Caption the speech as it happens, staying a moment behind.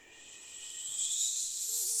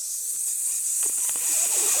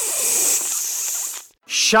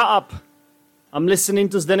Shut up! I'm listening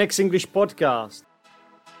to the next English podcast.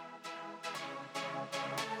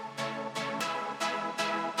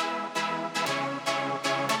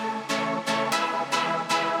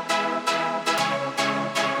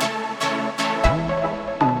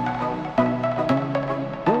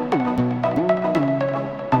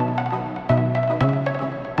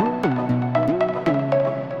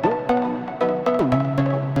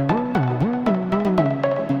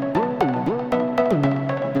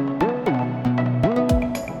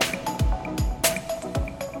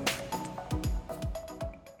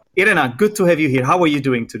 Irena, good to have you here. How are you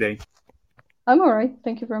doing today? I'm all right.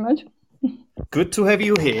 Thank you very much. Good to have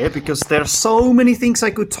you here because there are so many things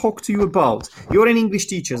I could talk to you about. You're an English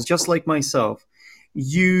teacher, just like myself.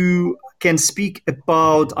 You can speak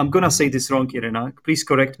about, I'm going to say this wrong, Irena. Please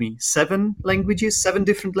correct me. 7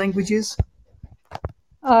 different languages?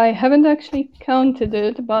 I haven't actually counted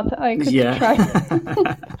it, but I could try.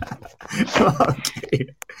 Okay.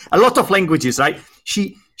 A lot of languages, right?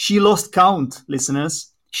 She lost count, listeners.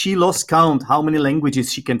 She lost count how many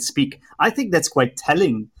languages she can speak. I think that's quite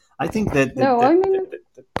telling. I think that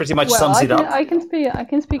pretty much sums it up. I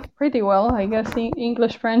can speak pretty well. I guess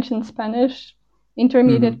English, French, and Spanish,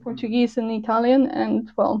 intermediate Portuguese and Italian, and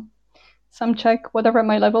some Czech, whatever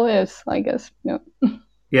my level is. I guess. Yeah.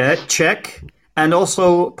 Yeah, Czech, and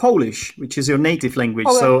also Polish, which is your native language.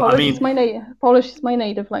 Polish is my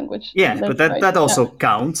native language. Yeah, but that also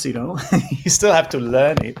counts. You know, you still have to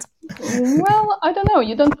learn it. Well, I don't know.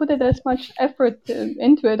 You don't put it as much effort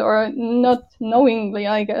into it, or not knowingly,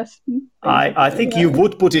 I guess. I think you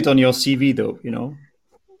would put it on your CV, though. You know.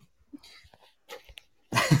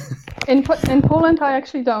 In Poland, I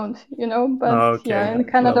actually don't. You know, but in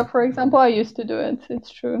Canada, for example, I used to do it. It's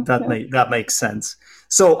true. That makes sense.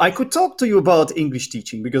 So I could talk to you about English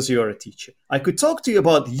teaching because you're a teacher. I could talk to you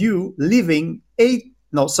about you living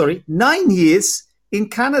 9 years in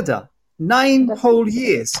Canada. 9 whole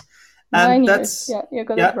years. And 9 years. Yeah, you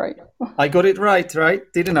got it right. I got it right,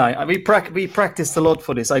 didn't I? We practiced a lot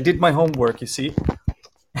for this. I did my homework, you see.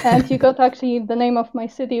 And you got actually the name of my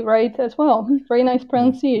city right as well. Very nice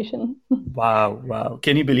pronunciation. Wow.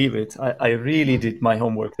 Can you believe it? I really did my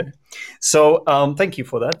homework there. So thank you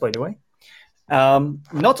for that, by the way.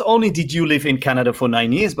 Not only did you live in Canada for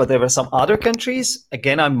 9 years, but there were some other countries.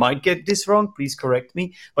 Again, I might get this wrong. Please correct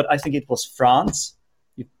me. But I think it was France.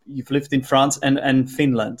 You've lived in France and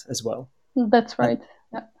Finland as well. That's right.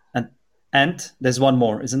 And there's one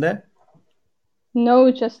more, isn't there?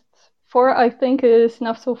 No, just 4. I think is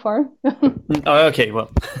enough so far. Okay,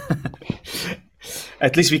 well,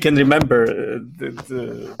 at least we can remember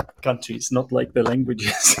the countries, not like the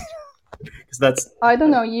languages. I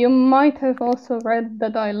don't know. You might have also read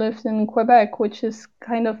that I lived in Quebec, which is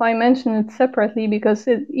I mentioned it separately because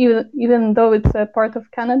even though it's a part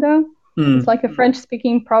of Canada. It's like a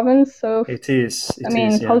French-speaking province, so it is.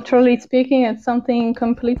 Culturally speaking, it's something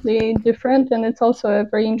completely different, and it's also a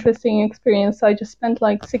very interesting experience. I just spent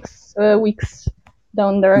 6 weeks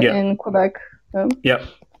down there in Quebec. Yeah.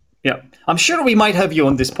 I'm sure we might have you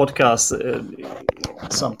on this podcast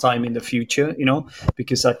sometime in the future,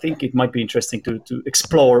 because I think it might be interesting to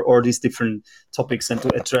explore all these different topics and to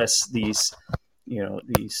address these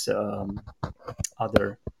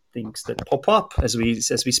other things that pop up as we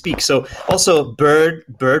speak. So also bird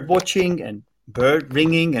watching and bird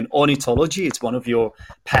ringing and ornithology. It's one of your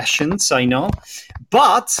passions, I know.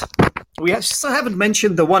 But we still haven't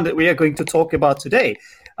mentioned the one that we are going to talk about today.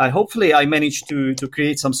 Hopefully I managed to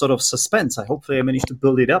create some sort of suspense. Hopefully I managed to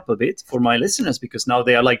build it up a bit for my listeners, because now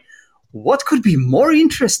they are like, what could be more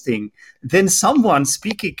interesting than someone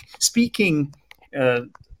speaking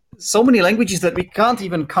so many languages that we can't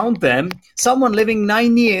even count them, someone living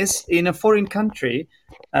 9 years in a foreign country,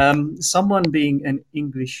 someone being an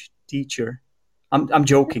English teacher. I'm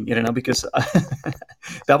joking, because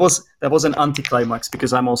that was an anticlimax,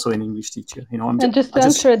 because I'm also an English teacher. And just to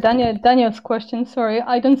answer Daniel's question, sorry,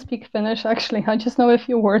 I don't speak Finnish actually. I just know a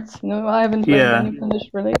few words. I haven't learned any Finnish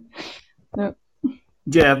really. No.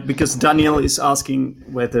 Yeah, because Daniel is asking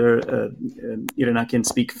whether Irena can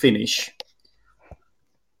speak Finnish.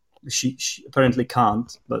 She apparently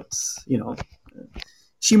can't, but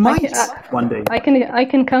she might one day. I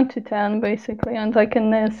can count to 10 basically, and I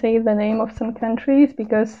can say the name of some countries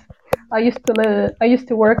because I used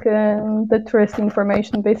to work in the tourist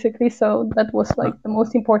information basically, so that was the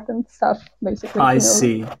most important stuff basically. I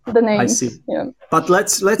see the names. I see. Yeah. But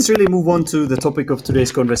let's really move on to the topic of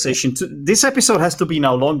today's conversation. This episode has to be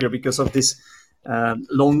now longer because of this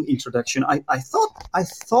long introduction. I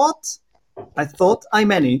thought I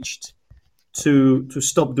managed to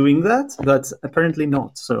stop doing that, but apparently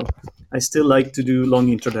not. So I still like to do long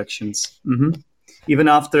introductions, even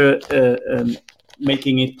after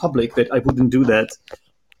making it public that I wouldn't do that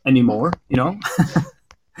anymore.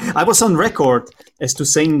 I was on record as to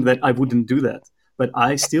saying that I wouldn't do that, but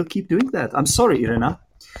I still keep doing that. I'm sorry, Irena,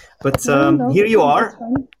 but here you are,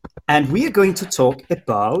 and we are going to talk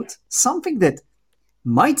about something that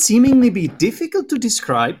might seemingly be difficult to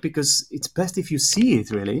describe because it's best if you see it,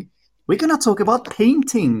 really. We're going to talk about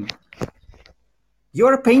painting.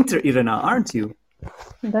 You're a painter, Irena, aren't you?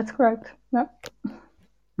 That's correct. Yeah.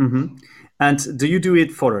 Mm-hmm. And do you do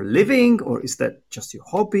it for a living, or is that just your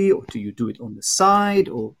hobby, or do you do it on the side,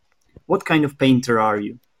 or what kind of painter are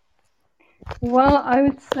you? Well, I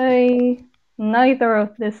would say neither of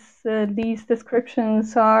these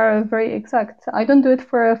descriptions are very exact. I don't do it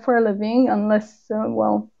for a living unless,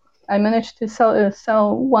 I manage to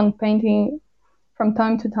sell one painting from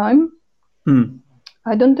time to time.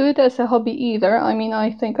 I don't do it as a hobby either. I mean,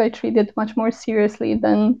 I think I treat it much more seriously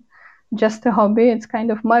than just a hobby. It's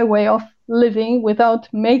kind of my way of living without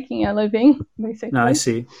making a living, basically. I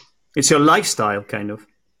see. It's your lifestyle, kind of.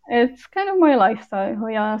 It's kind of my lifestyle,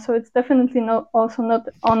 yeah. So it's definitely not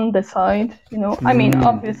on the side, I mean,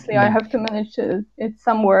 obviously I have to manage it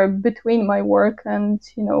somewhere between my work and,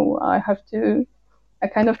 I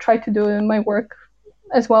kind of try to do my work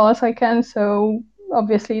as well as I can. So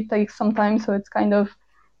obviously it takes some time. So it's kind of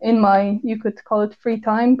in my, you could call it free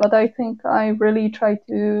time, but I think I really try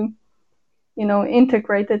to,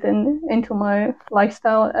 integrate it into my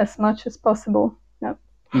lifestyle as much as possible. Yeah.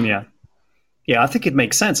 Yeah. Yeah, I think it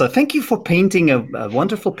makes sense. I thank you for painting a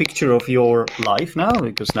wonderful picture of your life now,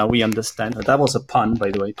 because now we understand. That was a pun,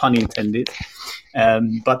 by the way, pun intended.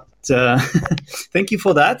 But thank you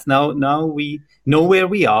for that. Now we know where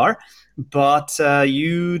we are. But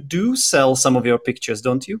you do sell some of your pictures,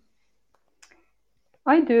 don't you?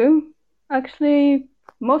 I do. Actually,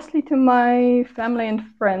 mostly to my family and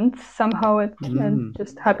friends. Somehow it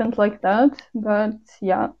just happened like that. But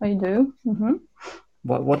yeah, I do. Mm-hmm.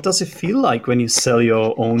 What does it feel like when you sell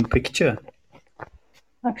your own picture?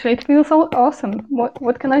 Actually, it feels awesome.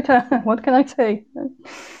 What can I tell? What can I say?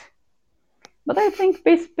 But I think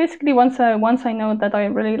basically once I know that I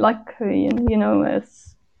really like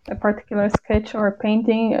as a particular sketch or a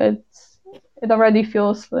painting, it already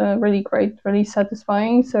feels really great, really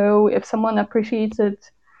satisfying. So if someone appreciates it,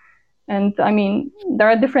 and I mean, there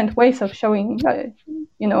are different ways of showing,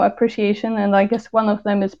 appreciation, and I guess one of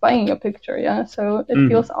them is buying a picture. Yeah, so it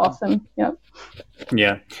feels awesome. Yeah.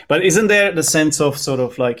 Yeah, but isn't there the sense of sort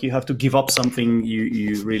of like you have to give up something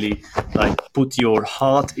you really like put your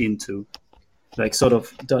heart into? Like sort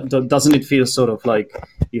of, doesn't it feel sort of like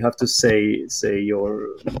you have to say your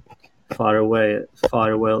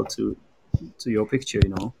farewell to your picture?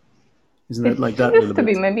 Isn't that like that? It used to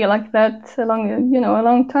be maybe like that a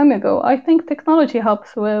long time ago. I think technology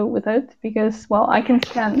helps with it because, well, I can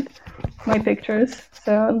scan my pictures,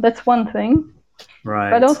 so that's one thing.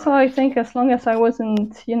 Right. But also, I think as long as I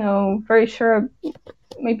wasn't, very sure,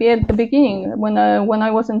 maybe at the beginning when I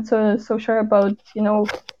wasn't so sure about,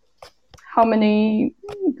 how many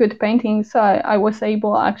good paintings I was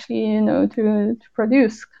able actually, to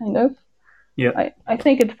produce, kind of. Yeah. I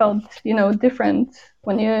think it felt, different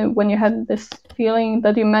when you had this feeling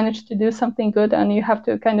that you managed to do something good and you have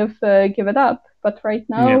to kind of give it up. But right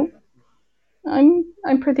now,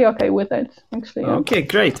 I'm pretty okay with it, actually. Yeah. Okay,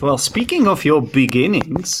 great. Well, speaking of your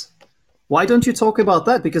beginnings, why don't you talk about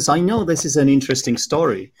that? Because I know this is an interesting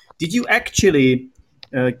story. Did you actually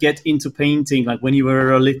get into painting like when you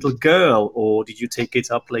were a little girl, or did you take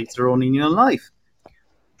it up later on in your life?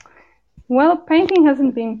 Well, painting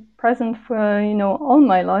hasn't been present for, all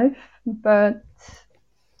my life, but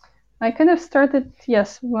I kind of started,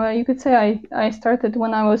 yes, well, you could say I started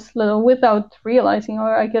when I was little without realizing,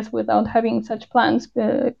 or I guess without having such plans.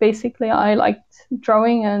 Basically, I liked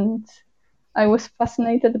drawing and I was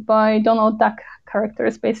fascinated by Donald Duck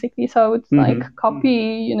characters, basically. So I would like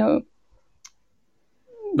copy, not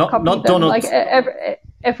them, Donald, like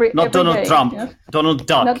every Donald day, Trump, yeah? Donald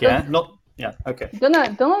Duck, yeah, okay.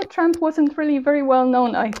 Donald Trump wasn't really very well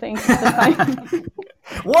known, I think, at the time.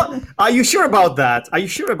 What? Are you sure about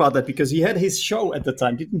that? Because he had his show at the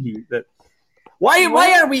time, didn't he? Why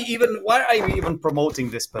are we even promoting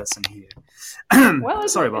this person here? Well,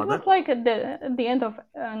 sorry about that. It was like at the end of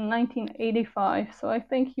 1985, so I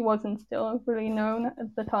think he wasn't still really known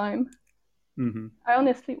at the time. Mm-hmm. I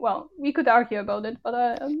honestly, we could argue about it,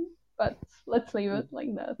 but let's leave it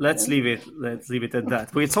like that. Let's leave it at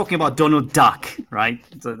that. We're talking about Donald Duck, right?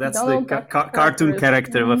 So that's Donald the Duck cartoon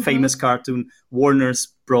character, a famous cartoon, Warner's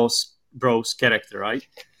Bros character, right?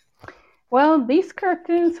 Well, these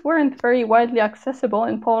cartoons weren't very widely accessible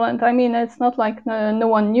in Poland. I mean, it's not like no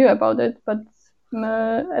one knew about it, but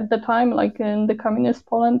at the time, like in the communist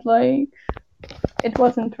Poland, like it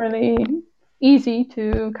wasn't really easy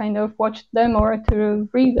to kind of watch them or to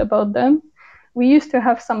read about them. We used to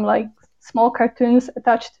have some like small cartoons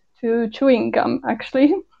attached to chewing gum,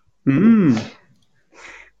 actually.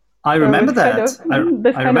 I remember that. I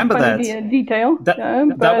remember that detail.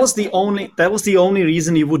 That was the only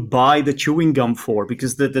reason you would buy the chewing gum for,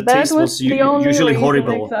 because the taste was usually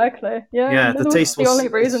horrible. Exactly. Yeah. The taste was the only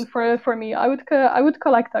reason for me. I would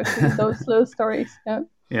collect actually those stories. Yeah.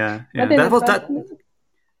 Yeah.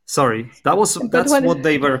 That's what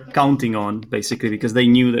they were counting on, basically, because they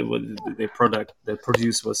knew that their product, their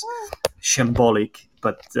produce was shambolic,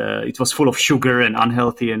 but it was full of sugar and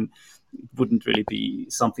unhealthy, and it wouldn't really be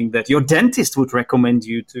something that your dentist would recommend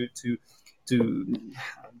you to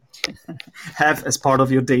have as part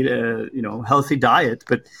of your healthy diet.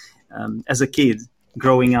 But as a kid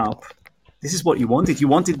growing up, this is what you wanted. You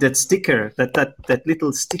wanted that sticker, that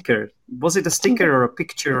little sticker. Was it a sticker or a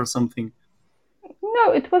picture or something?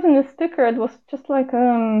 No, it wasn't a sticker. It was just like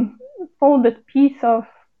a folded piece of.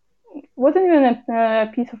 It wasn't even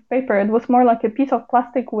a piece of paper. It was more like a piece of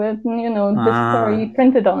plastic with this story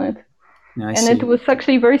printed on it. It was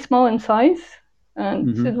actually very small in size,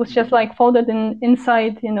 and it was just like folded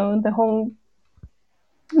inside, the whole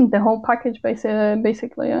package,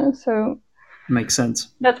 basically. Yeah. So makes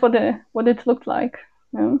sense. That's what it looked like.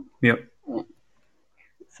 Yep. Yeah.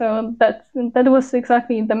 So that was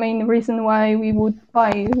exactly the main reason why we would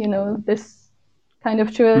buy, this kind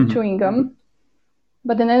of chewing gum.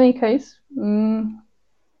 But in any case,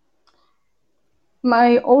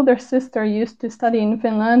 my older sister used to study in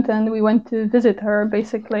Finland, and we went to visit her,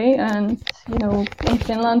 basically. And in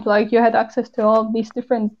Finland, like, you had access to all these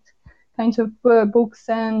different kinds of books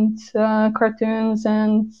and cartoons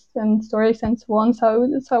and stories and so on. So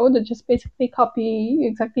I would just basically copy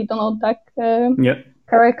exactly Donald Duck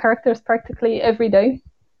characters practically every day.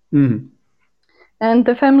 Mm-hmm. And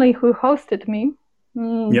the family who hosted me,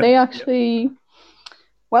 they actually.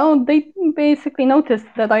 Well, they basically noticed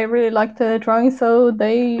that I really liked drawing, so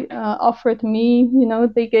they offered me,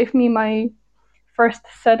 they gave me my first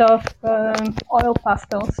set of oil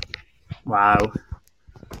pastels. Wow.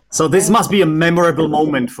 So this must be a memorable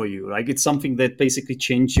moment for you. Like, it's something that basically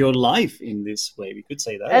changed your life in this way. We could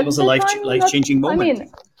say that. It was a life-changing moment. I mean,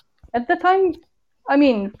 at the time,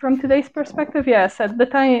 from today's perspective, yes. At the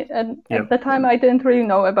time, I didn't really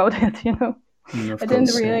know about it, I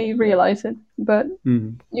didn't really realize it, but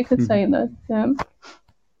you could say that.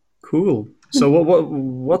 Cool. So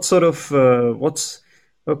what sort of what's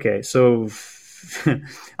okay? So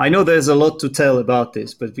I know there's a lot to tell about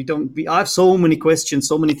this, but I have so many questions,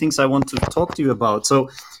 so many things I want to talk to you about. So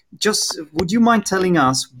just would you mind telling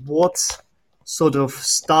us what sort of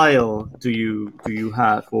style do you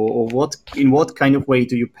have, or in what kind of way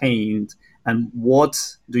do you paint, and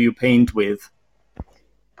what do you paint with?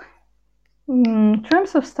 In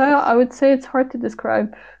terms of style, I would say it's hard to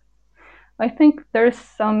describe. I think there's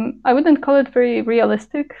some, I wouldn't call it very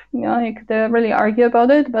realistic. I could really argue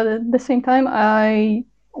about it, but at the same time, I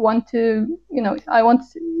want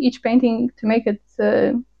each painting to make it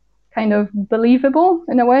kind of believable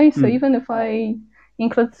in a way. So even if I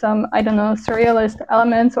include some, surrealist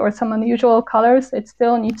elements or some unusual colors, it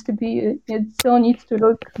still needs to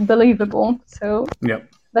look believable. So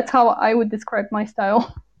that's how I would describe my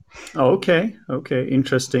style. Okay.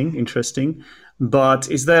 Interesting.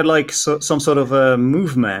 But is there like some sort of a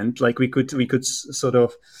movement? Like we could sort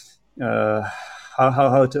of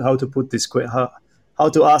how to put this how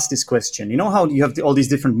to ask this question? You know how you have all these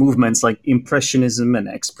different movements like Impressionism and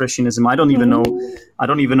Expressionism. I don't even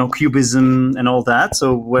know Cubism and all that.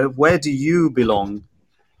 So where do you belong?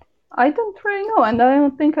 I don't really know, and I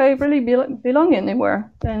don't think I really belong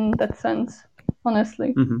anywhere in that sense,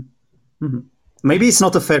 honestly. Maybe it's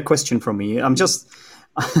not a fair question from me. I'm just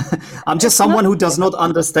someone who does not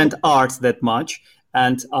understand art that much,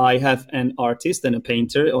 and I have an artist and a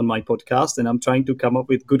painter on my podcast, and I'm trying to come up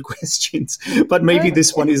with good questions. But maybe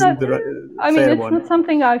this one isn't the fair one. It's not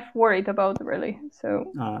something I've worried about really.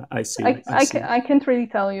 So I see. I can't really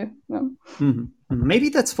tell you. No. Maybe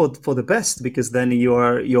that's for the best, because then you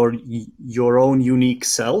are your own unique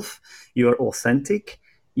self. You are authentic,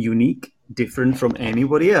 unique, different from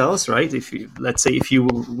anybody else, right? If you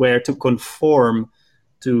were to conform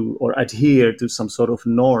to or adhere to some sort of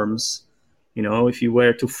norms, if you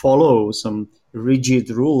were to follow some rigid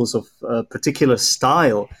rules of a particular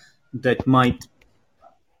style, that might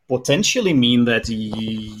potentially mean that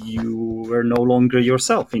you were no longer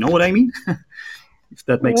yourself. You know what I mean? if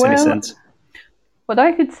that makes any sense. What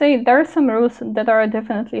I could say, there are some rules that are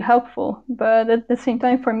definitely helpful, but at the same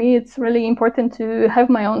time, for me, it's really important to have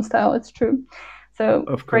my own style. It's true. So,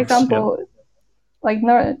 for example, like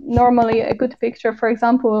normally a good picture, for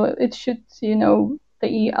example, it should,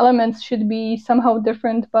 the elements should be somehow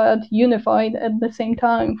different but unified at the same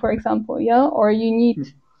time, for example, or you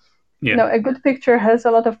need, a good picture has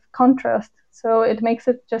a lot of contrast, so it makes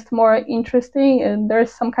it just more interesting, and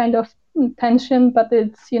there's some kind of tension, but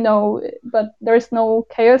it's, but there's no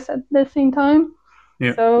chaos at the same time.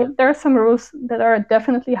 So there are some rules that are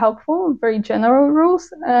definitely helpful, very general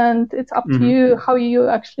rules, and it's up to you how you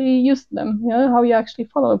actually use them, how you actually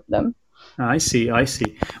follow them. I see.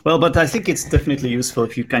 Well, but I think it's definitely useful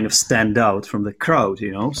if you kind of stand out from the crowd,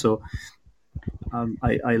 so I'm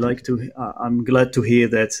glad to hear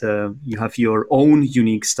that you have your own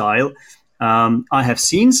unique style. I have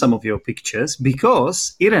seen some of your pictures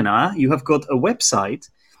because, Irena, you have got a website,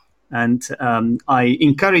 and I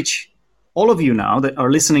encourage all of you now that are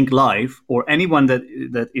listening live, or anyone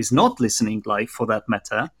that is not listening live for that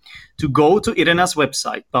matter, to go to Irena's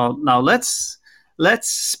website. Now let's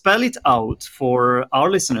spell it out for our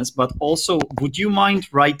listeners, but also, would you mind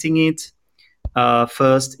writing it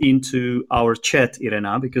first into our chat,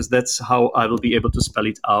 Irena, because that's how I will be able to spell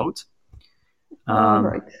it out.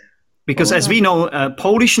 Right. Because as we know,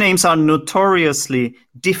 Polish names are notoriously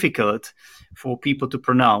difficult for people to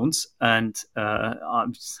pronounce, and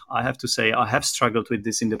I have to say I have struggled with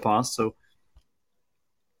this in the past. So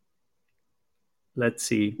let's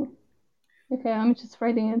see. Okay, I'm just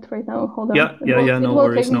writing it right now. Hold on. Yeah. No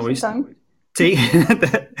worries.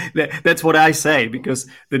 That's what I say, because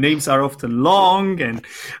the names are often long and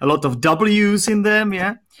a lot of W's in them.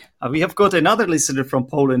 We have got another listener from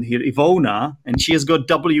Poland here, Ivona, and she has got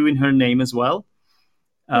W in her name as well.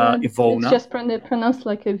 Ivona. It's just pronounced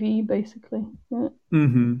like a V, basically.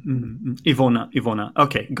 Ivona.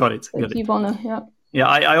 Okay, got it. Ivona, Yeah,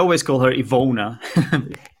 I always call her Ivona.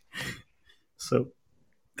 So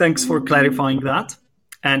thanks for clarifying that.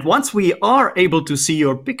 And once we are able to see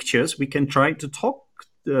your pictures, we can try to talk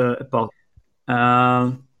about,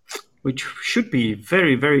 which should be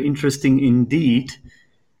very, very interesting indeed.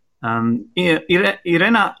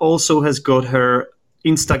 Irena also has got her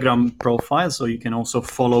Instagram profile, so you can also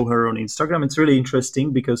follow her on Instagram. It's really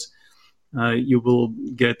interesting because you will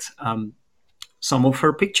get some of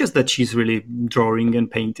her pictures that she's really drawing and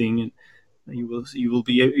painting, and you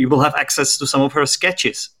will have access to some of her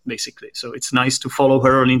sketches, basically. So it's nice to follow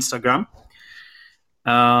her on Instagram.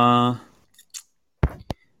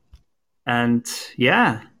 And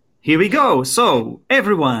here we go. So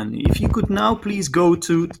everyone, if you could now please go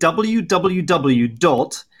to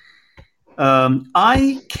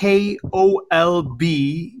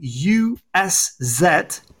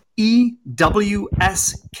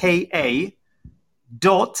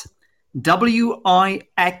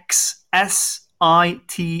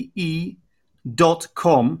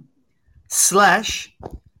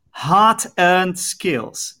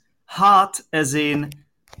skills. Heart as in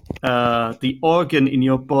the organ in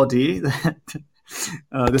your body,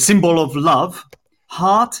 the symbol of love.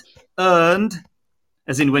 Heart earned,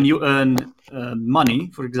 as in when you earn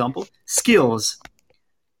money, for example. Skills.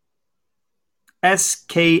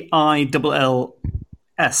 SKILLS.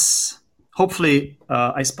 Hopefully,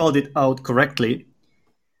 I spelled it out correctly.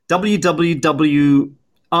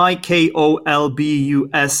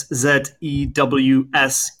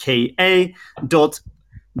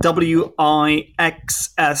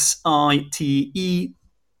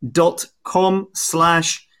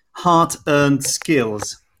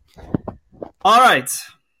 skills. All right.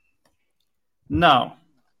 Now,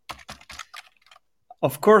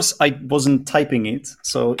 of course, I wasn't typing it,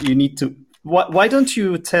 so you need to. Why don't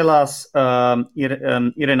you tell us,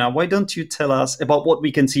 Irena? Why don't you tell us about what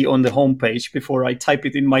we can see on the homepage before I type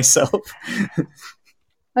it in myself?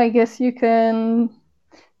 I guess you can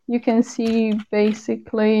see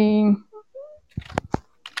basically,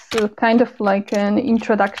 so kind of like an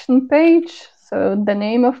introduction page. So the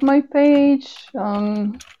name of my page,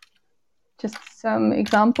 just some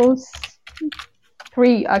examples,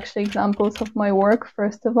 3 actually examples of my work.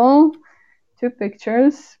 First of all, 2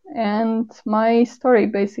 pictures, and my story,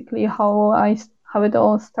 basically how it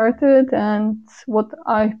all started and what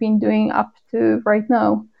I've been doing up to right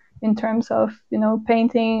now in terms of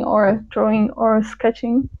painting or drawing or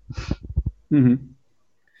sketching. Mm-hmm.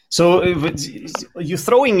 So you're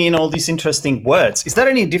throwing in all these interesting words. Is there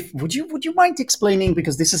any would you mind explaining,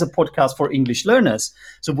 because this is a podcast for English learners,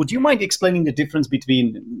 so would you mind explaining the difference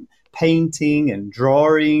between painting and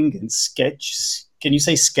drawing and can you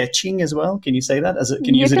say sketching as well? Can you say that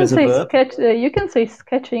can you use it as a verb? You can say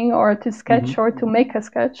sketching or to sketch or to make a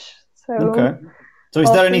sketch. So okay. So is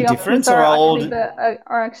there any difference are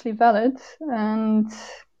actually valid? And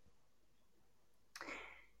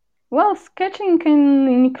well, sketching can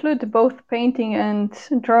include both painting and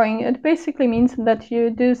drawing. It basically means that you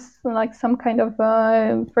do like some kind of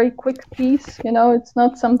very quick piece. It's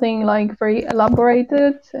not something like very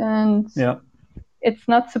elaborated, and it's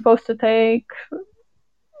not supposed to take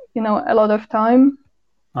a lot of time.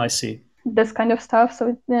 I see. This kind of stuff.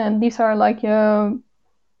 So these are like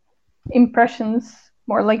impressions,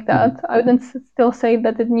 more like that. I wouldn't still say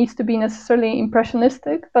that it needs to be necessarily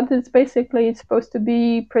impressionistic, but it's supposed to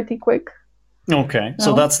be pretty quick. Okay,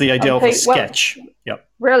 so that's the idea of a sketch.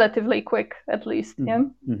 Relatively quick, at least.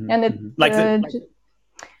 And it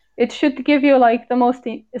it should give you like the most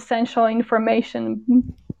essential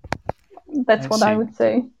information. That's what I would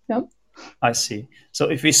say. Yeah. I see. So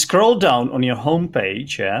if we scroll down on your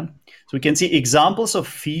homepage, so we can see examples of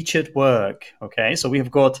featured work. Okay, so we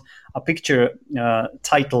have got a picture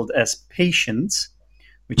titled as Patience,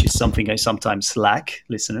 which is something I sometimes lack,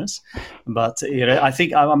 listeners. But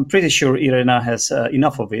I'm pretty sure Irena has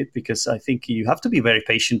enough of it, because I think you have to be very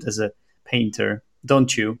patient as a painter,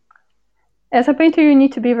 don't you? As a painter, you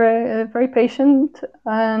need to be very, very patient.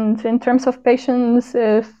 And in terms of patience,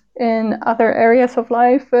 in other areas of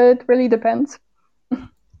life, it really depends.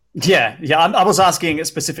 Yeah. I was asking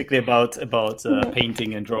specifically about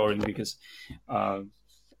painting and drawing, because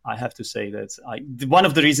I have to say that one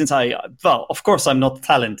of the reasons of course, I'm not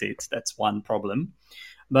talented. That's one problem,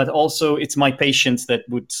 but also it's my patience that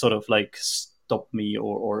would sort of like stop me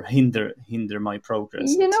or hinder my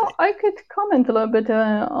progress. I could comment a little bit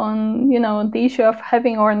on the issue of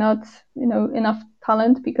having or not enough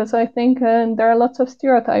talent, because I think there are lots of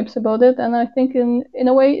stereotypes about it, and I think in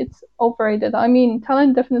a way it's overrated. I mean,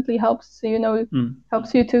 talent definitely helps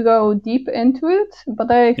helps you to go deep into it,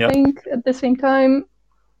 but I think at the same time,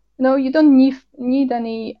 you don't need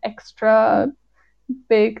any extra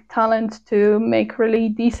big talent to make really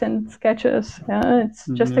decent sketches. It's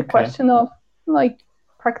just a question of like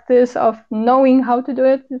practice, of knowing how to do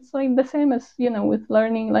it. It's like the same as with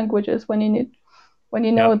learning languages. When you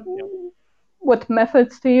know what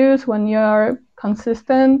methods to use, when you are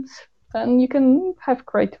consistent, then you can have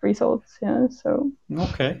great results. So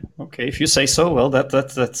okay, if you say so. Well,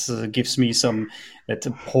 that gives me that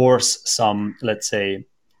pours some, let's say,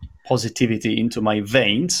 positivity into my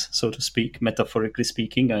veins, so to speak, metaphorically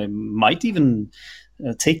speaking. I might even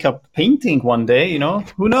take up painting one day,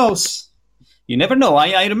 who knows? You never know.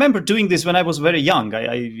 I remember doing this when I was very young.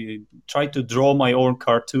 I tried to draw my own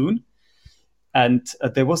cartoon, and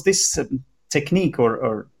there was this technique,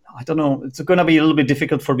 or I don't know, it's going to be a little bit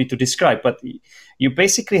difficult for me to describe, but you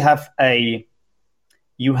basically have a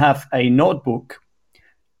notebook,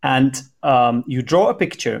 and you draw a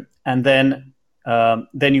picture, and then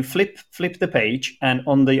you flip the page, and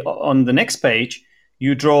on the next page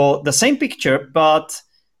you draw the same picture, but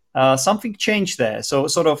something changed there. So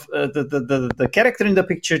sort of the character in the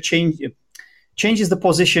picture changes the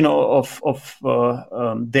position of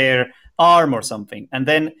their arm or something, and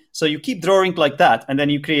then so you keep drawing like that, and then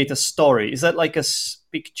you create a story. Is that like a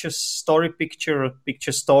picture story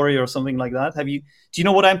or something like that? Do you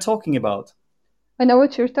know what I'm talking about? I know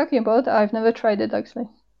what you're talking about. I've never tried it, actually.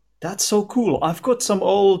 That's so cool. I've got some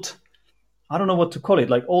old, I don't know what to call it,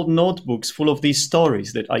 like old notebooks full of these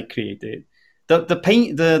stories that I created.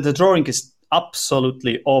 The drawing is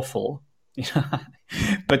absolutely awful,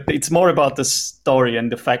 but it's more about the story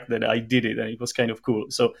and the fact that I did it, and it was kind of cool.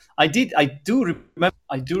 So I do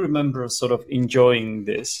remember sort of enjoying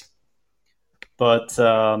this, but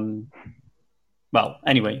well,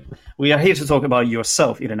 anyway, we are here to talk about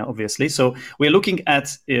yourself, Irena, obviously. So we're looking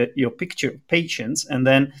at your picture, Patience, and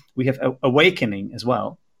then we have Awakening as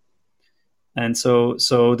well. And so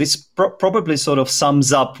this probably sort of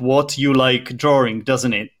sums up what you like drawing,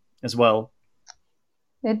 doesn't it, as well?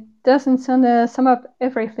 It doesn't sum up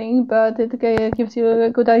everything, but it gives you a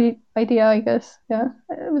good idea, I guess. Yeah,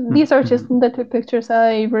 these are just the two pictures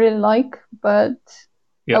I really like, but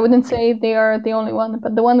I wouldn't say they are the only one.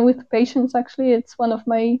 But the one with Patience, actually, it's one of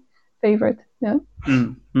my favorite. Yeah.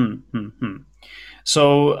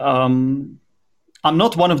 So I'm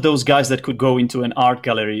not one of those guys that could go into an art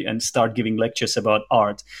gallery and start giving lectures about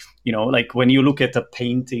art. Like when you look at a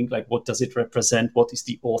painting, like what does it represent? What is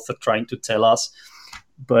the author trying to tell us?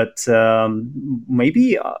 But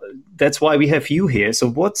maybe that's why we have you here. So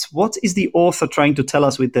what is the author trying to tell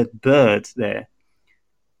us with that bird there?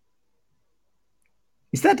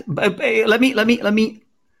 Is that? Let me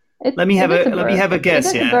Let me have a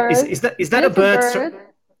guess. Yeah, is that a bird?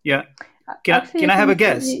 Yeah. Can I have a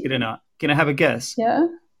guess, Irena? Can I have a guess? Yeah.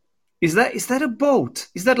 Is that a boat?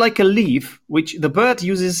 Is that like a leaf which the bird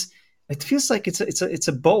uses? It feels like it's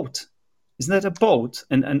a boat. Isn't that a boat?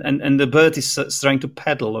 And the bird is trying to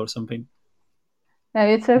paddle or something. Yeah,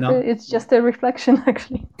 it's just a reflection,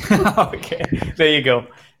 actually. Okay, there you go.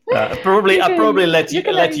 I'll probably let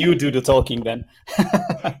you do the talking then.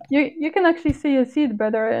 you can actually see it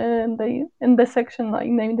better in the section like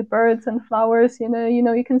named birds and flowers.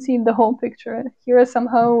 You can see the whole picture. Here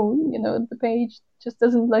somehow the page just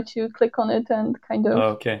doesn't let you click on it and kind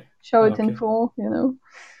of show it in full. No,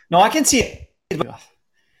 I can see it.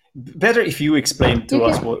 Better if you explain to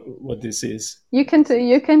us what this is. You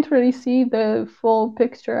can't really see the full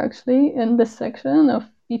picture actually in this section of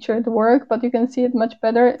featured work, but you can see it much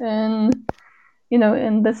better in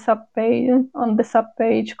the sub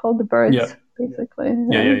page called the birds, basically.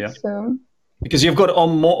 Yeah. So because you've got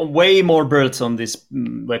way more birds on this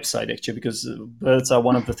website actually, because birds are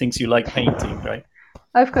one of the things you like painting, right?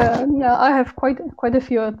 I have quite a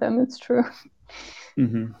few of them. It's true.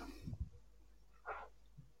 Mm-hmm.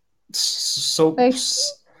 So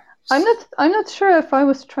I'm not sure if I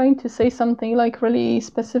was trying to say something like really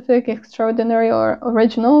specific, extraordinary, or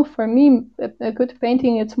original. For me, a good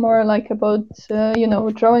painting, it's more like about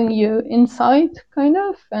drawing you inside, kind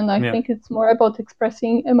of, and I think it's more about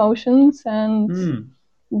expressing emotions, and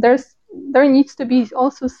there needs to be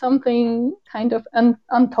also something kind of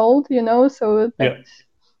untold, so that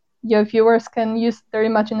your viewers can use their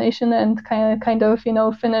imagination and kind of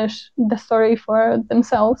finish the story for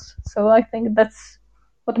themselves. So I think that's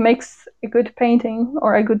what makes a good painting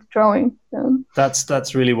or a good drawing.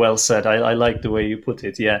 That's really well said. I like the way you put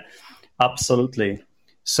it. Yeah, absolutely.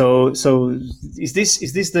 So is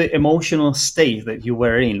this the emotional state that you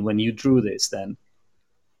were in when you drew this then?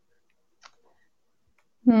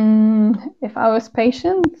 If I was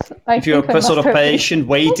patient, if you're sort of patient,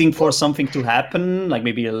 waiting for something to happen, like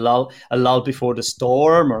maybe a lull before the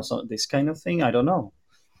storm or this kind of thing. I don't know.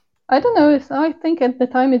 I think at the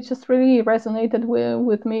time it just really resonated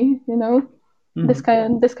with me. This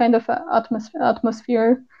kind of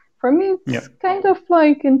atmosphere. For me, it's kind of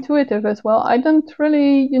like intuitive as well. I don't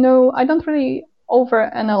really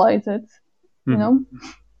overanalyze it.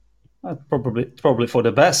 Probably for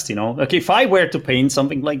the best, Like if I were to paint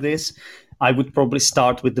something like this, I would probably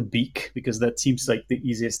start with the beak, because that seems like the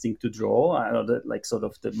easiest thing to draw. I know that, like, sort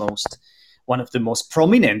of one of the most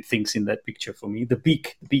prominent things in that picture for me, the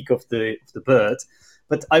beak of the bird.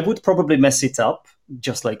 But I would probably mess it up,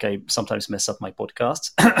 just like I sometimes mess up my podcasts.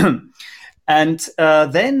 And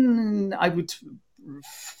then I would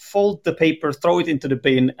fold the paper, throw it into the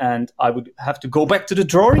bin, and I would have to go back to the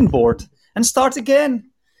drawing board and start again.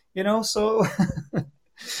 So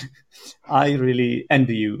I really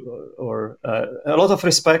envy you, or a lot of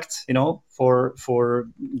respect, for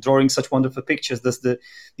drawing such wonderful pictures. The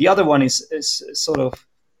other one is sort of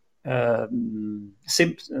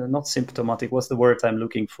not symptomatic. What's the word I'm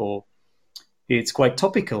looking for? It's quite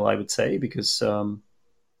topical, I would say, because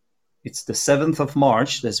it's the 7th of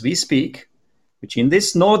March as we speak, which in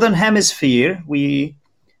this northern hemisphere we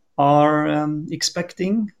are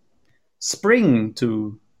expecting spring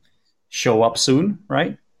to show up soon,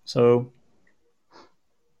 right? So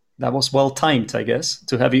that was well timed, I guess,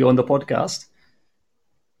 to have you on the podcast.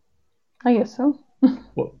 I guess so.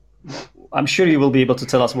 Well, I'm sure you will be able to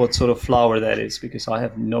tell us what sort of flower that is, because I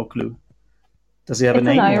have no clue. Does it have a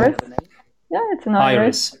name? It's an iris. Yeah, it's an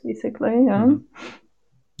iris, basically. Yeah. Mm-hmm.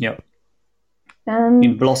 Yeah. And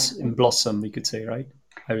in blossom, we could say, right?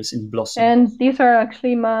 Iris in blossom. And these are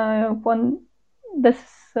actually this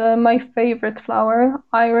is my favorite flower,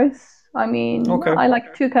 iris. I mean, I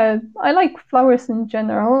like flowers in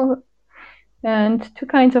general, and two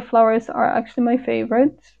kinds of flowers are actually my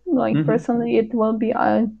favorite. Like personally, it will be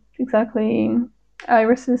exactly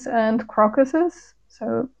irises and crocuses.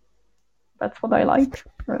 So that's what I like,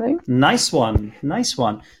 really. Nice one.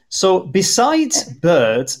 So besides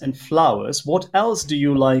birds and flowers, what else do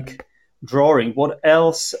you like drawing? What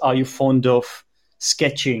else are you fond of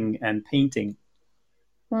sketching and painting?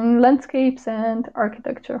 Landscapes and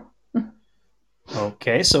architecture.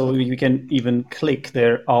 Okay, so we can even click.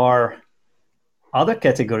 There are other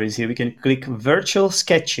categories here. We can click virtual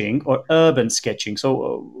sketching or urban sketching.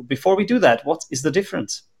 So before we do that, what is the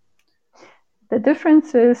difference? The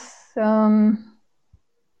difference is,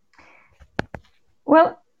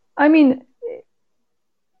 well, I mean,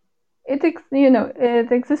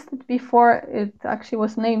 it existed before it actually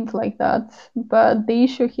was named like that. But the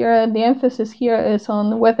issue here, the emphasis here is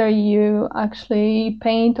on whether you actually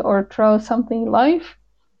paint or draw something live,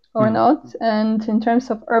 or not. And in terms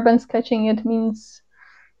of urban sketching, it means,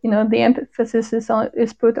 the emphasis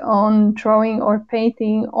is put on drawing or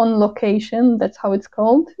painting on location. That's how it's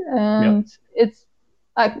called, and it's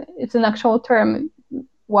an actual term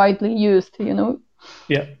widely used.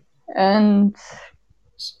 Yeah. And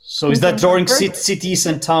so is that drawing cities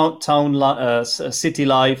and city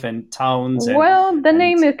life and towns? The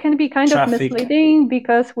name can be kind of misleading,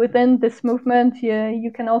 because within this movement,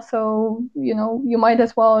 you can also, you might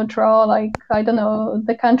as well draw, like, I don't know,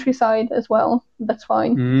 the countryside as well. That's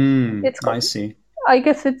fine. I see. I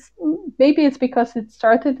guess maybe it's because it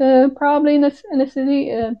started probably in a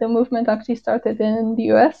city. The movement actually started in the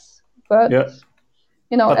US, but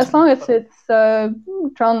as long as it's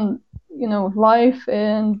drawn, live,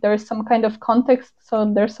 and there's some kind of context,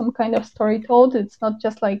 so there's some kind of story told. It's not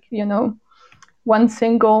just like, one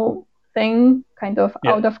single thing kind of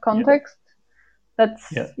out of context. That's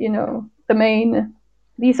these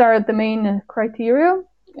are the main criteria.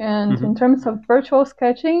 And in terms of virtual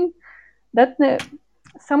sketching,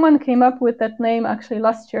 someone came up with that name actually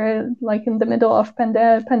last year, like in the middle of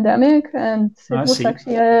pandemic, and it was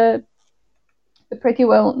actually a pretty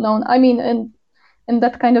well known, in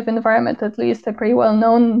that kind of environment, at least, a pretty well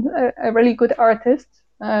known, a really good artist,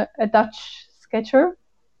 a Dutch sketcher.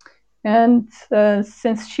 And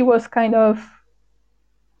since she was kind of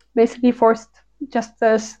basically forced, just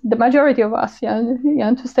as the majority of us,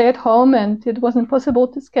 to stay at home, and it wasn't possible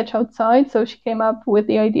to sketch outside, so she came up with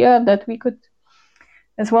the idea that we could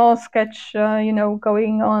as well sketch,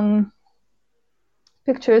 going on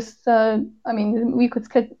pictures. We could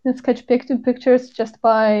sketch pictures just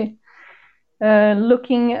by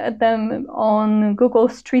looking at them on Google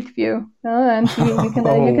Street View, and you can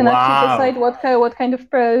actually decide what kind of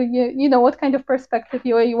what kind of perspective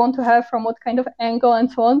you want to have, from what kind of angle,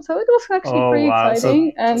 and so on. So it was actually pretty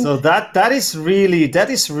exciting. So that is really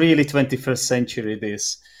 21st century.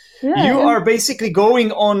 This. You are basically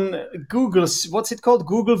going on Google's, what's it called?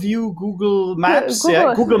 Google View, Google Maps,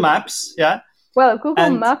 Google Maps, Well,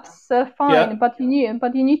 Google Maps, fine, but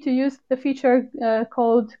you need to use the feature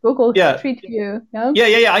called Google Street View.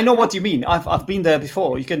 Yeah. I know what you mean. I've been there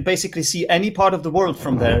before. You can basically see any part of the world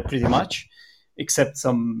from there, pretty much, except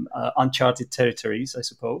some uncharted territories, I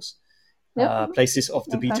suppose, places off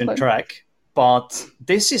the beaten track. But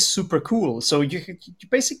this is super cool. So you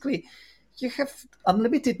basically, you have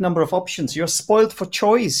unlimited number of options. You're spoiled for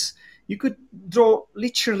choice. You could draw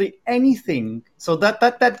literally anything. So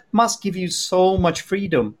that must give you so much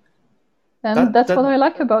freedom. And that's what I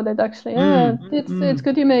like about it, actually. It's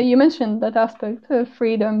good you mentioned that aspect of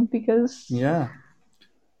freedom, because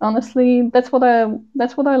honestly, that's what I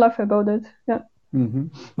love about it. Yeah. Mm-hmm.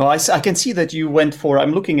 Well, I can see that you went for.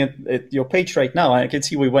 I'm looking at your page right now. I can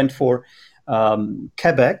see we went for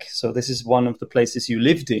Quebec. So this is one of the places you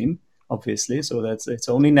lived in, obviously. So it's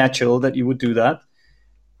only natural that you would do that.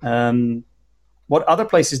 What other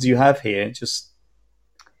places do you have here? Just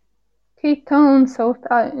Cape Town,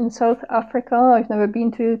 in South Africa. I've never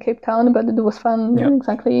been to Cape Town, but it was fun.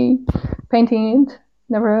 Exactly, painting it.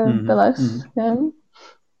 Nevertheless,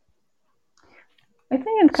 I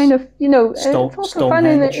think it's kind of it's also fun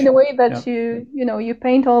in a way that you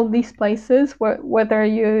paint all these places, whether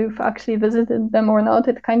you've actually visited them or not.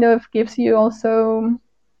 It kind of gives you also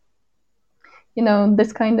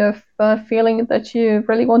this kind of feeling that you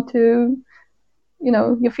really want to,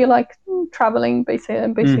 you feel like traveling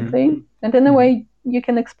basically. And in a way, you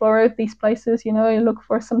can explore these places, you look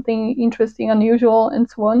for something interesting, unusual, and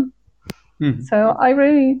so on. So I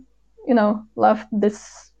really, love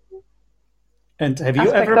this. And have you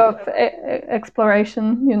aspect ever of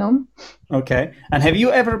exploration, Okay. And have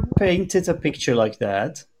you ever painted a picture like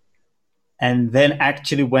that and then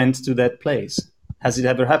actually went to that place? Has it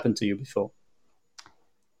ever happened to you before?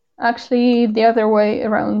 Actually, the other way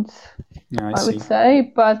around, I would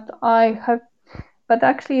say, but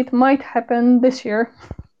actually it might happen this year.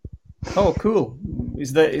 Oh, cool.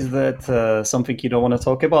 Is that something you don't want to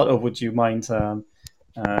talk about, or would you mind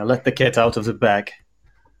let the cat out of the bag?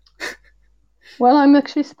 Well, I'm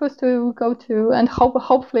actually supposed to go to, and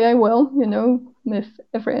hopefully I will, if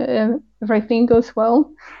everything goes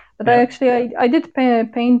well. But I did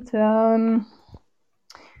paint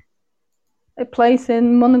a place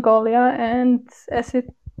in Mongolia, and as it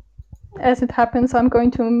happens, I'm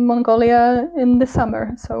going to Mongolia in the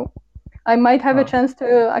summer, so I might have a chance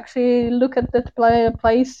to actually look at that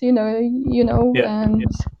place, and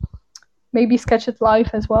maybe sketch it live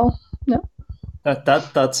as well. Yeah.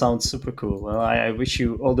 That sounds super cool. Well, I wish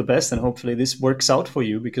you all the best, and hopefully this works out for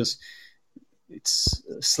you, because it's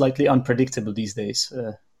slightly unpredictable these days.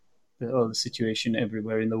 the situation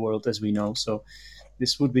everywhere in the world, as we know. So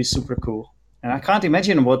this would be super cool. And I can't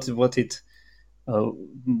imagine what it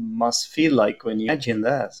must feel like when you imagine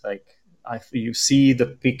that. Like you see the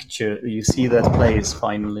picture, you see that place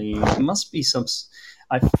finally. It must be some.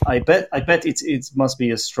 I bet it must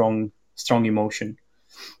be a strong emotion.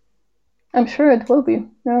 I'm sure it will be.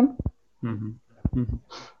 Yeah. Mm-hmm. Mm-hmm.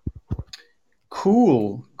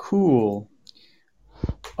 Cool.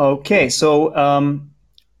 Okay, so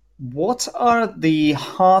what are the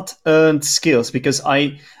hard-earned skills? Because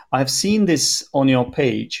I've seen this on your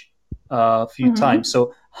page a few times.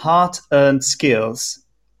 So hard-earned skills,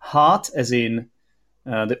 heart as in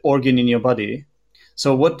the organ in your body.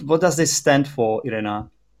 So what does this stand for, Irena?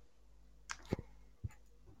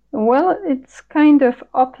 Well, it's kind of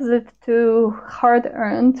opposite to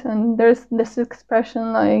hard-earned, and there's this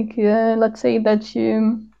expression like, let's say that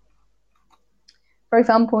you, for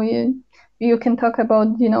example, you can talk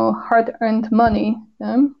about, hard-earned money.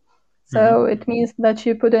 Yeah? So it means that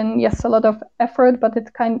you put in, yes, a lot of effort, but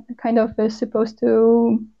it kind of is supposed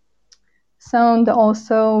to sound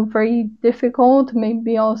also very difficult,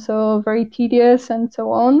 maybe also very tedious, and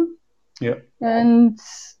so on. Yeah. And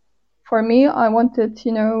for me, I wanted,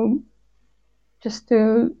 just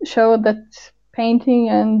to show that painting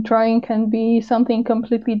and drawing can be something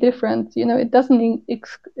completely different. It doesn't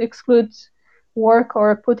exclude work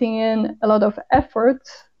or putting in a lot of effort,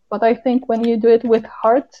 but I think when you do it with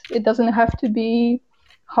heart, it doesn't have to be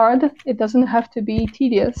hard. It doesn't have to be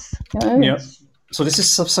tedious. Yeah. So this is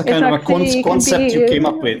some kind of a concept you came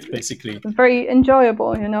up with, basically. Very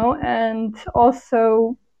enjoyable, and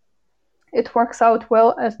also it works out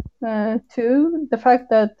well as too the fact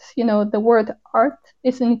that the word art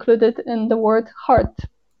is included in the word heart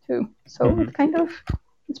too. So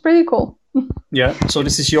it's pretty cool. Yeah. So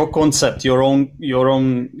this is your concept, your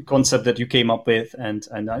own concept that you came up with,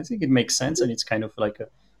 and I think it makes sense, and it's kind of like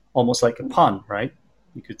almost like a pun, right?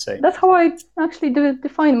 You could say. That's how I actually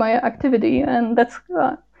define my activity, and that's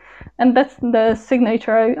the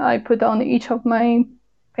signature I put on each of my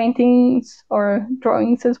paintings or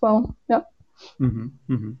drawings as well. Yeah.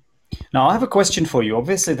 Now I have a question for you.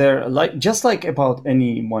 Obviously, they're just like about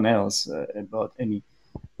anyone else, about any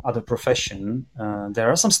other profession. There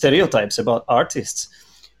are some stereotypes about artists.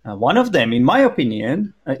 One of them, in my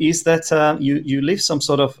opinion, is that you live some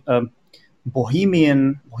sort of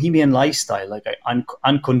bohemian lifestyle, like an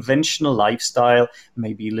unconventional lifestyle.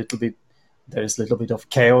 Maybe there's a little bit of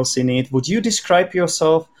chaos in it. Would you describe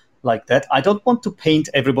yourself like that? I don't want to paint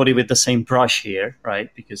everybody with the same brush here, right?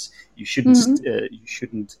 Because you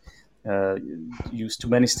shouldn't use too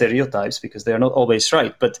many stereotypes, because they are not always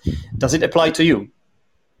right. But does it apply to you?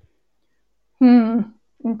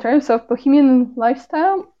 In terms of bohemian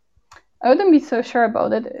lifestyle, I wouldn't be so sure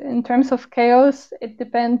about it. In terms of chaos, it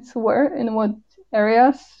depends where, in what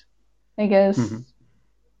areas. I guess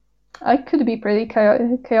I could be pretty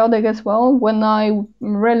chaotic as well. When I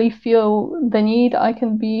really feel the need, I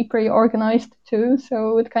can be pretty organized too.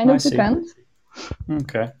 So it kind of depends.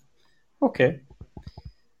 Okay.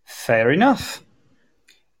 Fair enough.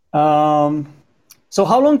 So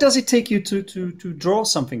how long does it take you to draw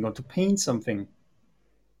something or to paint something?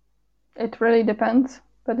 It really depends,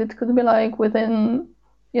 but it could be like within,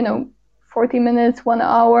 40 minutes, 1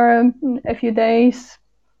 hour, a few days.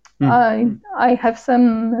 I have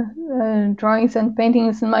some drawings and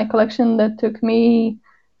paintings in my collection that took me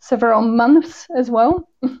several months as well.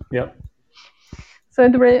 Yeah. So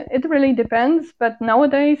it really depends, but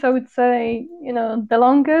nowadays I would say, the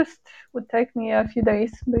longest would take me a few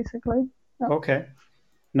days, basically. Yeah. Okay.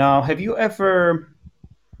 Now, you have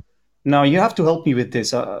to help me with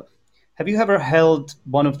this. Have you ever held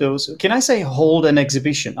one of those? Can I say hold an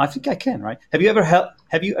exhibition? I think I can, right? Have you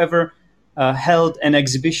ever held an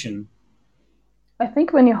exhibition? I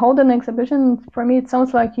think when you hold an exhibition, for me, it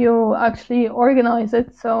sounds like you actually organize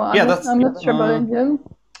it. So I'm not sure about it. Yeah.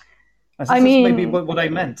 I mean, maybe what I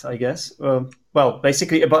meant, I guess. Well,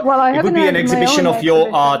 basically, it would be an exhibition of your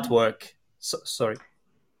artwork. Sorry.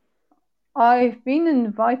 I've been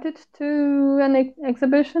invited to an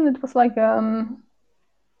exhibition. It was like when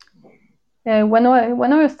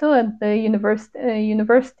I was still at the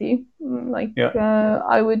university,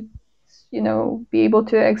 I would, be able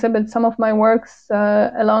to exhibit some of my works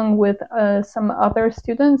along with some other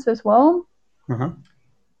students as well.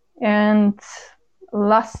 And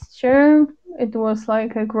last year, it was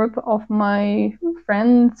like a group of my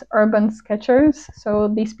friends, urban sketchers. So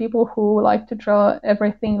these people who like to draw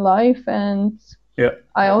everything live, and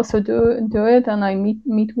I also do it, and I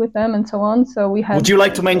meet with them and so on. So we had. Would you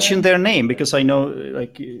like to mention their name? Because I know,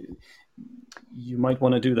 you might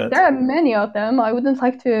want to do that. There are many of them. I wouldn't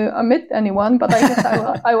like to omit anyone, but I guess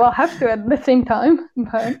I will have to at the same time.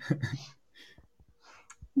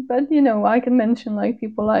 But I can mention like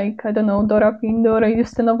people like, I don't know, Dora Pindor,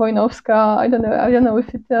 Justyna Wojnowska. I don't know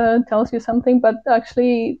if it tells you something, but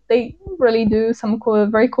actually they really do some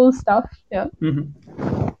very cool stuff. Yeah.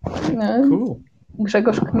 Cool.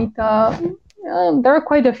 Grzegorz Kmita. There are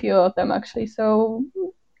quite a few of them actually. So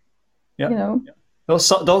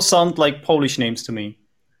those sound like Polish names to me.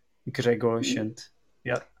 Grzegorz and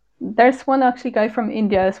There's one actually guy from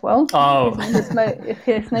India as well. Oh,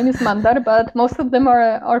 his name is Mandar, but most of them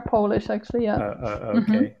are Polish actually. Yeah.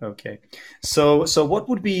 Okay. So what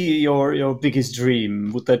would be your biggest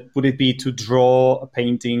dream? Would it be to draw a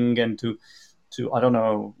painting and to I don't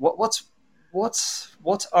know what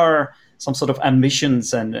are some sort of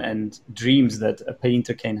ambitions and dreams that a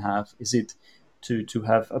painter can have? Is it to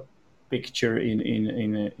have a picture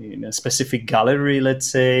in a specific gallery,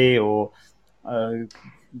 let's say, or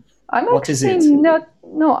what is it?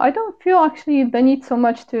 No, I don't feel actually the need so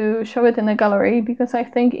much to show it in a gallery, because I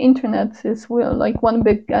think internet is like one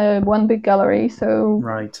big gallery. So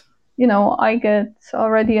right. I get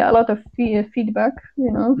already a lot of feedback,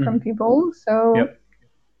 from people. So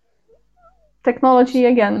technology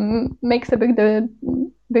again makes a big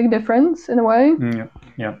difference in a way.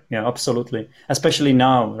 Yeah, absolutely. Especially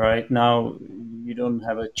now, right? Now you don't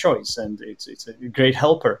have a choice, and it's a great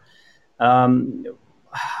helper.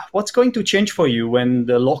 What's going to change for you when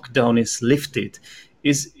the lockdown is lifted?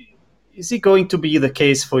 Is it going to be the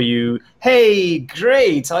case for you? Hey,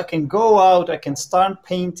 great! I can go out. I can start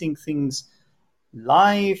painting things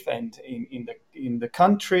live and in the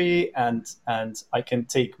country, and I can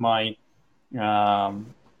take my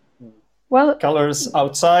colors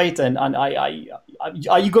outside. And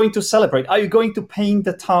are you going to celebrate? Are you going to paint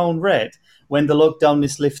the town red when the lockdown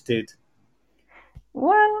is lifted?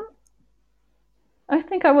 Well, I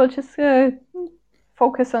think I will just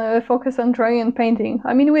focus on drawing and painting.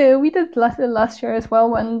 I mean, we did last year as well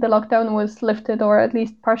when the lockdown was lifted, or at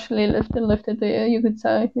least partially lifted. You could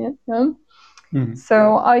say. Yeah. Mm-hmm.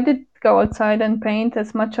 So I did go outside and paint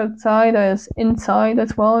as much outside as inside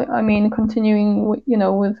as well. I mean, continuing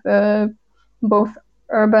with both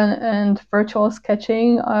urban and virtual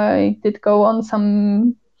sketching. I did go on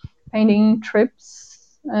some painting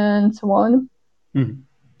trips and so on. Mm-hmm.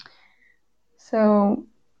 So,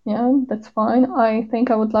 yeah, that's fine. I think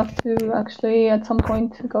I would love to actually at some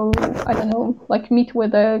point go, I don't know, like meet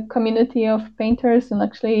with a community of painters and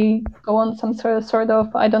actually go on some sort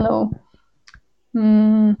of I don't know.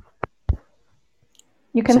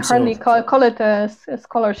 You can hardly call it a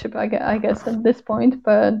scholarship, I guess, at this point,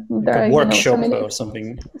 but there are workshop or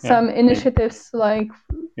something. Some initiatives like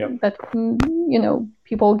that,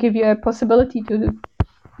 people give you a possibility to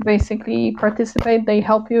basically participate. They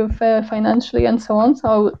help you financially and so on.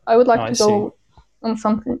 So I would like to go on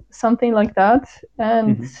something like that.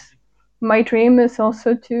 And my dream is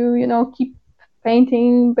also to keep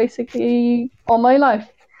painting basically all my life,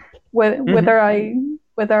 whether I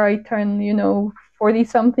turn 40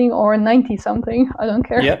 something or 90 something. I don't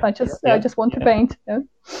care. I just want to paint.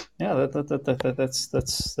 That's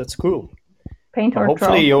cool. Paint or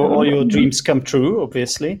hopefully draw. all your dreams come true,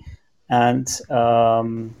 obviously. And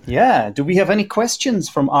do we have any questions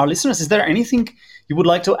from our listeners? Is there anything you would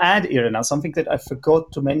like to add, Irena? Something that I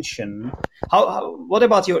forgot to mention? What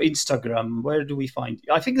about your Instagram? Where do we find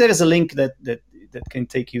you? I think there is a link that can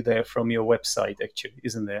take you there from your website, actually,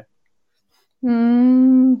 isn't there?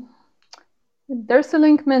 There's a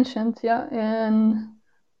link mentioned, in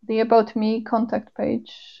the About Me contact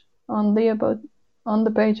page, on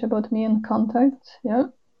the page About Me and Contact, Yeah.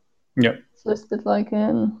 It's listed like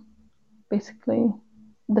in basically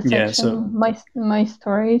the section my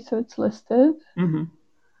story, so it's listed. Mm-hmm.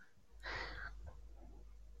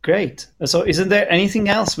 Great. So isn't there anything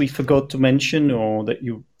else we forgot to mention, or that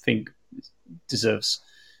you think deserves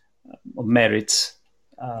or merits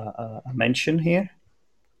a mention here?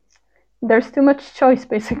 There's too much choice,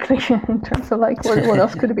 basically, in terms of like what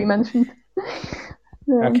else could be mentioned.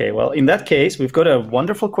 Okay, well, in that case, we've got a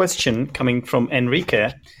wonderful question coming from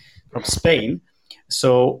Enrique from Spain.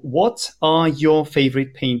 So what are your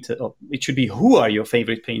favorite painters? It should be, who are your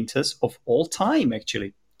favorite painters of all time,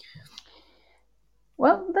 actually?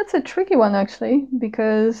 Well, that's a tricky one, actually,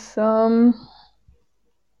 because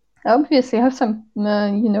obviously I have some,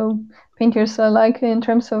 painters I like in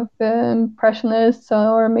terms of impressionists,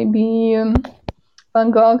 or maybe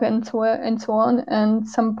Van Gogh and so on, and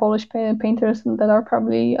some Polish painters that are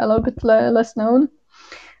probably a little bit less known.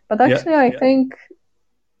 But actually, I think,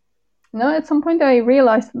 at some point I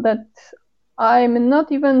realized that I'm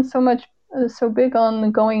not even so much so big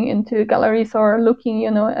on going into galleries or looking,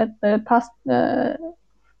 at the past,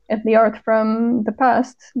 at the art from the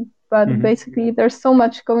past. But basically, there's so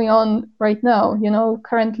much going on right now,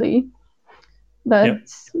 currently, that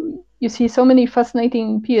you see so many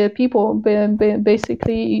fascinating people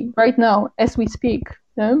basically right now as we speak.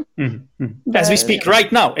 As we speak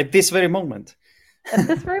right now, at this very moment. At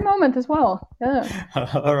this very moment as well. Yeah.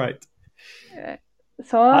 All right.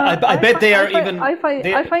 So I bet they are even. I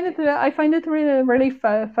find it really really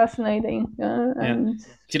fascinating. And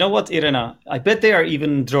do you know what, Irena? I bet they are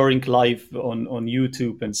even drawing live on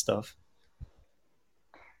YouTube and stuff.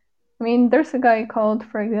 I mean, there's a guy called,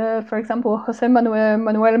 for example, Jose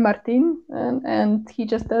Manuel Martin, and he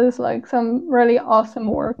just does like some really awesome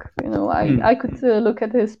work. I could look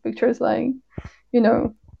at his pictures like,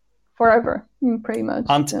 forever, pretty much.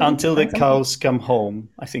 Until the cows come home,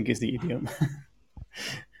 I think is the idiom.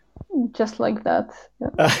 Just like that.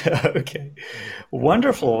 Yeah. Okay,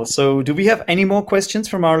 wonderful. So do we have any more questions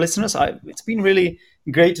from our listeners? It's been really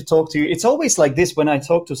great to talk to you. It's always like this when I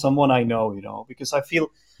talk to someone I know, because I feel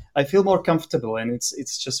more comfortable, and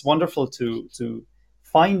it's just wonderful to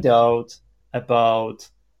find out about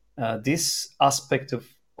this aspect of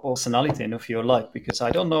personality and of your life, because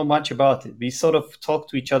I don't know much about it. We sort of talk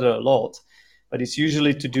to each other a lot, but it's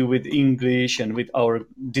usually to do with English and with our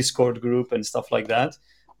Discord group and stuff like that.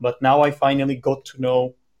 But now I finally got to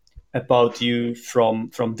know about you from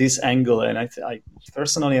this angle, and I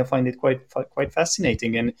personally I find it quite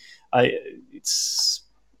fascinating, and it's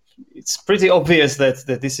pretty obvious that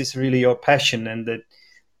this is really your passion and that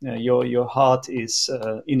your heart is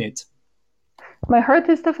in it. My heart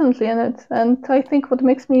is definitely in it, and I think what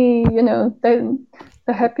makes me, the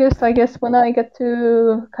happiest, I guess, when I get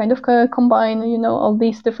to kind of combine, all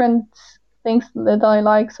these different things that I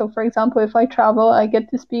like. So, for example, if I travel, I get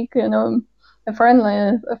to speak, a foreign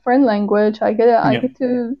language. I get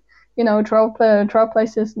to, draw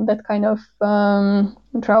places that kind of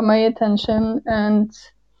draw my attention, and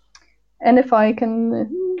if I can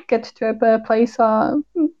get to a place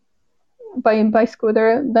by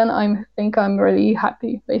scooter, then I think I'm really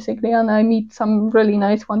happy, basically, and I meet some really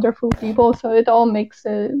nice, wonderful people. So it all makes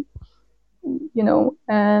an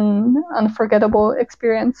unforgettable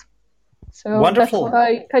experience. So wonderful. That's what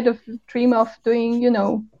I kind of dream of doing,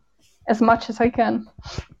 as much as I can.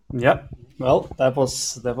 Yeah. Well, that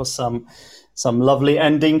was some lovely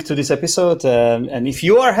ending to this episode. And if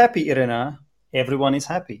you are happy, Irena, everyone is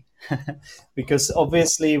happy, because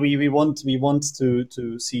obviously we want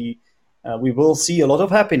to see. We will see a lot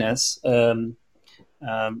of happiness in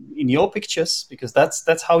your pictures, because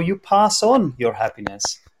that's how you pass on your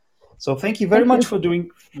happiness. So thank you very much for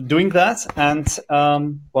doing that. And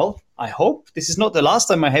I hope this is not the last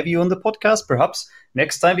time I have you on the podcast. Perhaps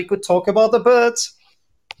next time we could talk about the birds.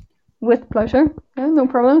 With pleasure. Yeah, no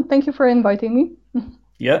problem. Thank you for inviting me.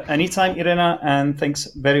 Yeah, anytime, Irena. And thanks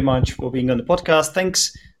very much for being on the podcast.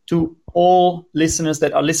 Thanks to all listeners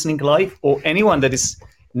that are listening live, or anyone that is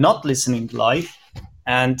not listening live.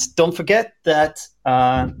 And don't forget that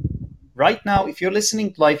right now, if you're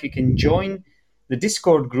listening live, you can join the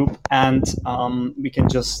Discord group, and we can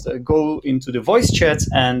just go into the voice chats,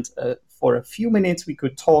 and for a few minutes we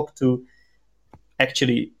could talk to,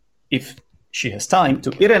 actually, if she has time,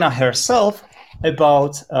 to Irena herself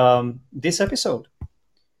about this episode.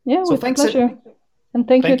 Yeah, so with pleasure. And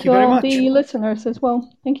thank you to all the listeners as well.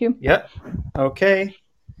 Thank you. Yeah. Okay.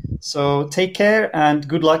 So take care, and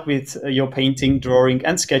good luck with your painting, drawing,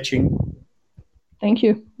 and sketching. Thank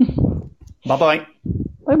you. Bye-bye.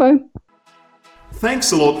 Bye-bye.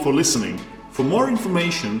 Thanks a lot for listening. For more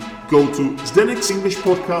information, go to Zdenek's English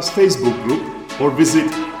Podcast Facebook group or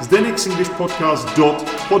visit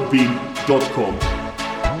zdenek'senglishpodcast.podbean.com.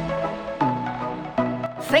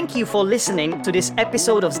 Thank you for listening to this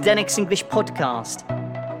episode of Zdenek's English Podcast.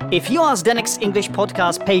 If you are Zdenek's English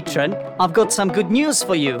Podcast patron, I've got some good news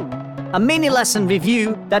for you. A mini lesson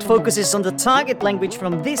review that focuses on the target language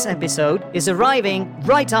from this episode is arriving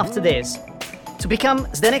right after this. To become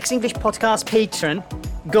Zdenek's English Podcast patron,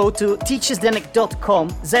 go to teacherzdenek.com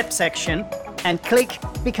ZEP section and click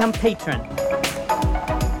Become Patron.